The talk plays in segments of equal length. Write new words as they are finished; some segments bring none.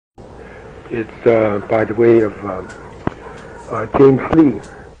It's by the way of James Lee.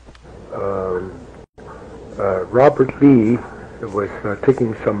 Robert Lee was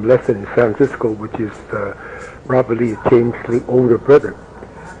taking some lesson in San Francisco, which is Robert Lee, James Lee's older brother.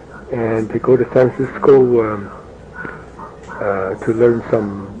 And they go to San Francisco to learn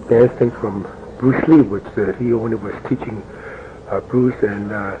some dancing from Bruce Lee, which he only was teaching Bruce. And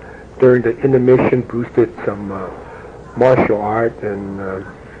during the intermission, Bruce did some martial art and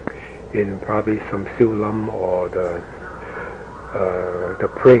in probably some Siulam or the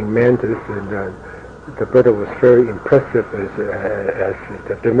praying mantis, and the brother was very impressive as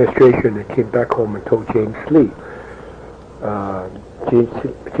the demonstration, and came back home and told James Lee.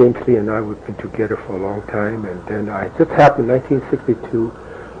 James Lee and I have been together for a long time, and then I just happened in 1962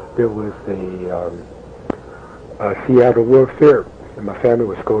 there was a Seattle World Fair, and my family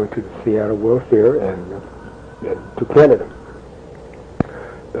was going to the Seattle World Fair and to Canada.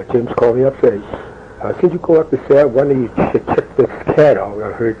 James called me up and said, since you go up to Seattle, why don't you check this cat out?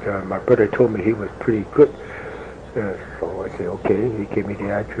 I heard my brother told me he was pretty good. So I said, okay. He gave me the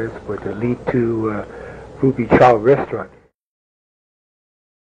address, but to lead to Ruby Chow Restaurant.